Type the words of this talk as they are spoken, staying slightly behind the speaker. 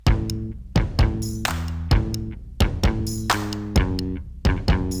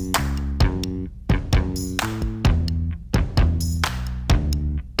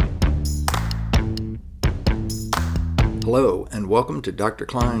Hello, and welcome to Dr.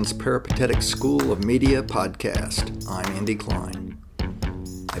 Klein's Peripatetic School of Media podcast. I'm Andy Klein.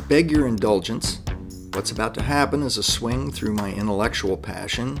 I beg your indulgence. What's about to happen is a swing through my intellectual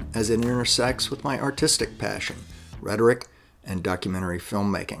passion as it intersects with my artistic passion, rhetoric and documentary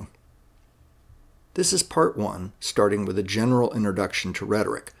filmmaking. This is part one, starting with a general introduction to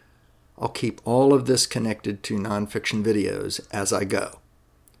rhetoric. I'll keep all of this connected to nonfiction videos as I go.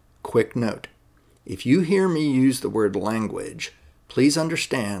 Quick note. If you hear me use the word language, please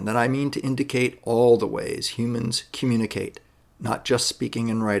understand that I mean to indicate all the ways humans communicate, not just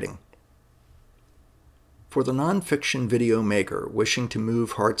speaking and writing. For the nonfiction video maker wishing to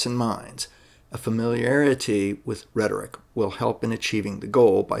move hearts and minds, a familiarity with rhetoric will help in achieving the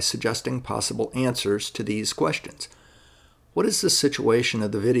goal by suggesting possible answers to these questions. What is the situation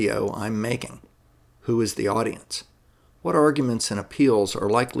of the video I'm making? Who is the audience? What arguments and appeals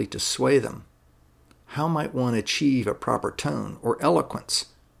are likely to sway them? How might one achieve a proper tone or eloquence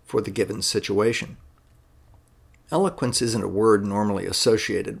for the given situation? Eloquence isn't a word normally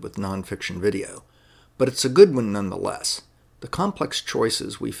associated with nonfiction video, but it's a good one nonetheless. The complex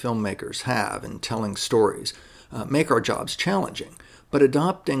choices we filmmakers have in telling stories make our jobs challenging, but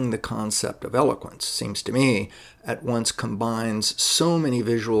adopting the concept of eloquence, seems to me, at once combines so many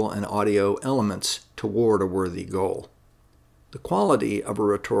visual and audio elements toward a worthy goal. The quality of a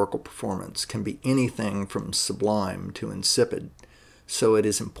rhetorical performance can be anything from sublime to insipid, so it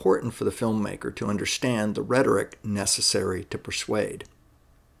is important for the filmmaker to understand the rhetoric necessary to persuade.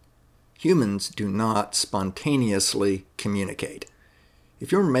 Humans do not spontaneously communicate.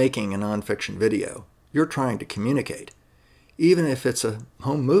 If you're making a nonfiction video, you're trying to communicate, even if it's a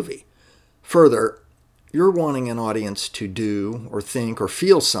home movie. Further, you're wanting an audience to do or think or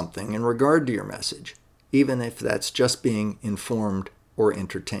feel something in regard to your message, even if that's just being informed or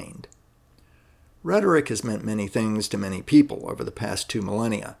entertained. Rhetoric has meant many things to many people over the past 2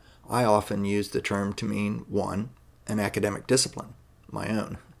 millennia. I often use the term to mean 1, an academic discipline, my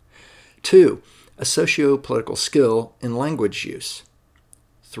own. 2, a socio-political skill in language use.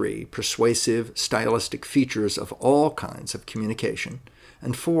 3, persuasive, stylistic features of all kinds of communication.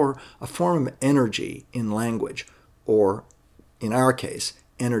 And 4, a form of energy in language, or, in our case,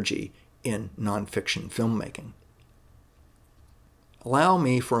 energy in nonfiction filmmaking. Allow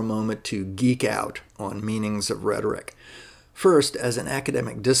me for a moment to geek out on meanings of rhetoric. First, as an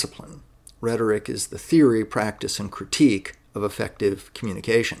academic discipline, rhetoric is the theory, practice, and critique of effective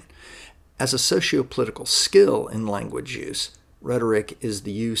communication. As a socio-political skill in language use, rhetoric is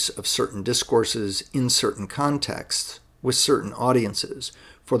the use of certain discourses in certain contexts with certain audiences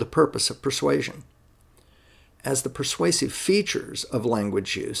for the purpose of persuasion. As the persuasive features of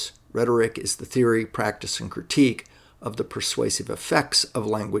language use, rhetoric is the theory, practice, and critique of the persuasive effects of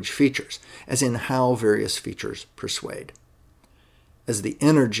language features, as in how various features persuade. As the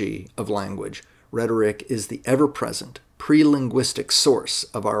energy of language, rhetoric is the ever-present, pre-linguistic source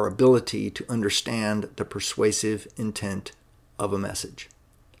of our ability to understand the persuasive intent of a message.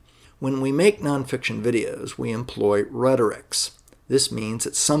 When we make nonfiction videos, we employ rhetorics. This means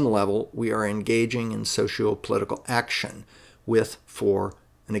at some level we are engaging in socio-political action with, for,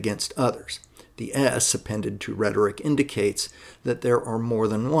 and against others. The S appended to rhetoric indicates that there are more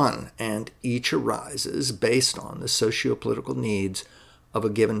than one, and each arises based on the socio-political needs of a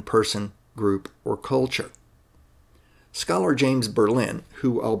given person, group, or culture. Scholar James Berlin,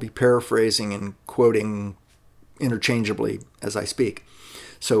 who I'll be paraphrasing and quoting interchangeably as I speak.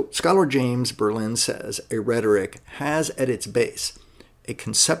 So Scholar James Berlin says a rhetoric has at its base a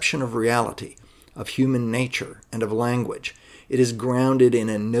conception of reality, of human nature, and of language. It is grounded in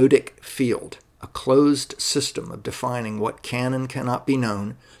a noetic field, a closed system of defining what can and cannot be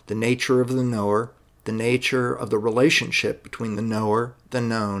known, the nature of the knower, the nature of the relationship between the knower, the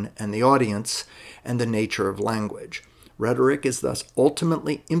known, and the audience, and the nature of language. Rhetoric is thus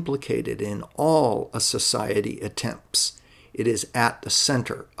ultimately implicated in all a society attempts. It is at the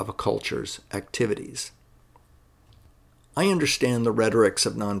center of a culture's activities. I understand the rhetorics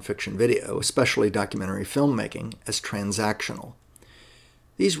of nonfiction video, especially documentary filmmaking, as transactional.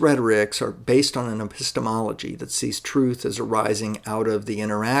 These rhetorics are based on an epistemology that sees truth as arising out of the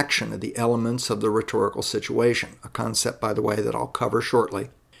interaction of the elements of the rhetorical situation, a concept, by the way, that I'll cover shortly.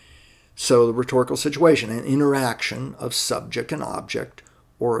 So the rhetorical situation, an interaction of subject and object,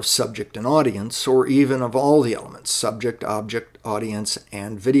 or of subject and audience, or even of all the elements, subject, object, audience,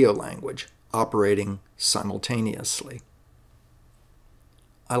 and video language, operating simultaneously.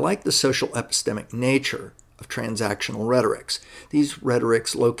 I like the social epistemic nature of transactional rhetorics. These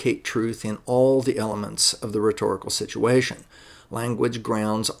rhetorics locate truth in all the elements of the rhetorical situation, Language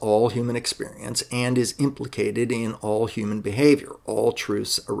grounds all human experience and is implicated in all human behavior. All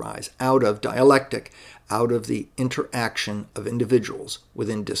truths arise out of dialectic, out of the interaction of individuals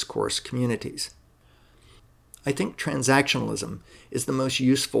within discourse communities. I think transactionalism is the most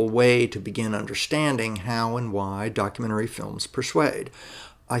useful way to begin understanding how and why documentary films persuade.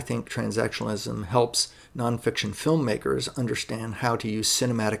 I think transactionalism helps nonfiction filmmakers understand how to use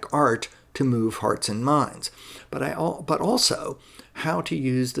cinematic art to move hearts and minds, but also how to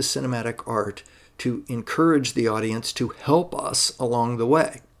use the cinematic art to encourage the audience to help us along the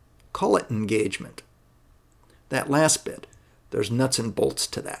way. Call it engagement. That last bit, there's nuts and bolts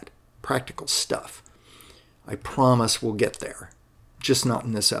to that, practical stuff. I promise we'll get there, just not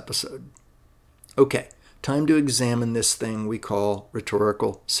in this episode. Okay, time to examine this thing we call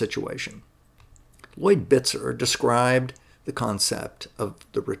rhetorical situation. Lloyd Bitzer described the concept of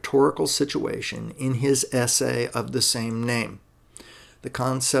the rhetorical situation in his essay of the same name. The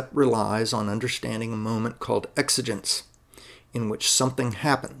concept relies on understanding a moment called exigence, in which something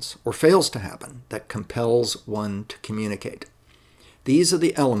happens or fails to happen that compels one to communicate. These are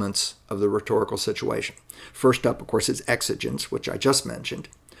the elements of the rhetorical situation. First up, of course, is exigence, which I just mentioned.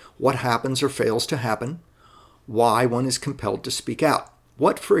 What happens or fails to happen, why one is compelled to speak out.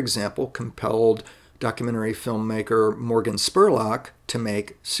 What, for example, compelled documentary filmmaker Morgan Spurlock to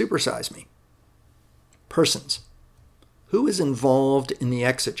make Super Size Me? Persons. Who is involved in the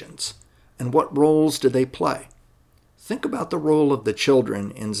exigence, and what roles do they play? Think about the role of the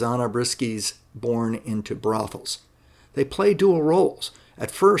children in Zana Brisky's Born into Brothels. They play dual roles.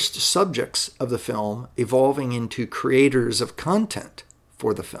 At first, subjects of the film evolving into creators of content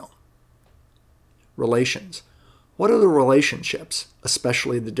for the film. Relations. What are the relationships,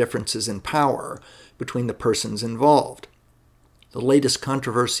 especially the differences in power, between the persons involved? The latest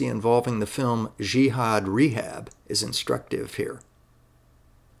controversy involving the film Jihad Rehab is instructive here.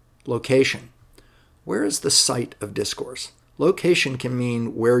 Location. Where is the site of discourse? Location can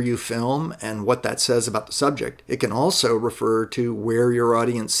mean where you film and what that says about the subject. It can also refer to where your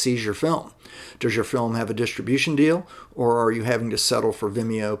audience sees your film. Does your film have a distribution deal, or are you having to settle for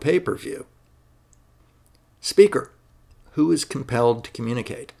Vimeo pay-per-view? Speaker. Who is compelled to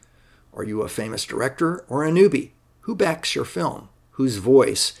communicate? Are you a famous director or a newbie? Who backs your film? Whose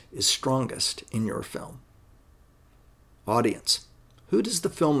voice is strongest in your film? Audience. Who does the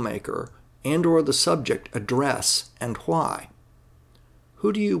filmmaker and/or the subject address and why?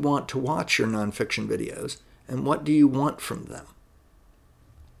 Who do you want to watch your nonfiction videos, and what do you want from them?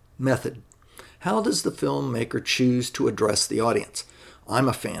 Method. How does the filmmaker choose to address the audience? I'm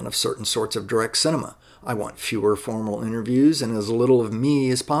a fan of certain sorts of direct cinema. I want fewer formal interviews and as little of me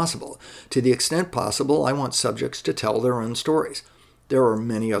as possible. To the extent possible, I want subjects to tell their own stories. There are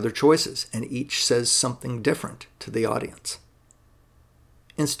many other choices, and each says something different to the audience.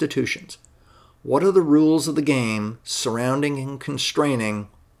 Institutions. What are the rules of the game surrounding and constraining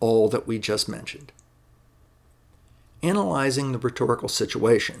all that we just mentioned? Analyzing the rhetorical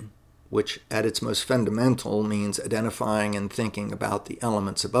situation, which at its most fundamental means identifying and thinking about the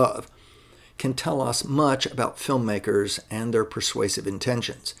elements above, can tell us much about filmmakers and their persuasive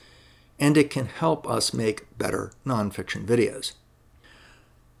intentions, and it can help us make better nonfiction videos.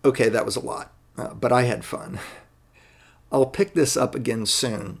 Okay, that was a lot, but I had fun. I'll pick this up again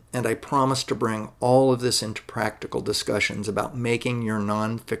soon, and I promise to bring all of this into practical discussions about making your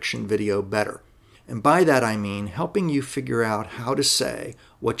nonfiction video better. And by that I mean helping you figure out how to say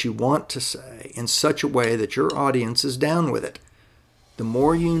what you want to say in such a way that your audience is down with it. The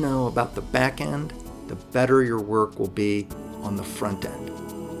more you know about the back end, the better your work will be on the front end.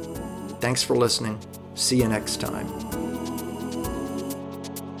 Thanks for listening. See you next time.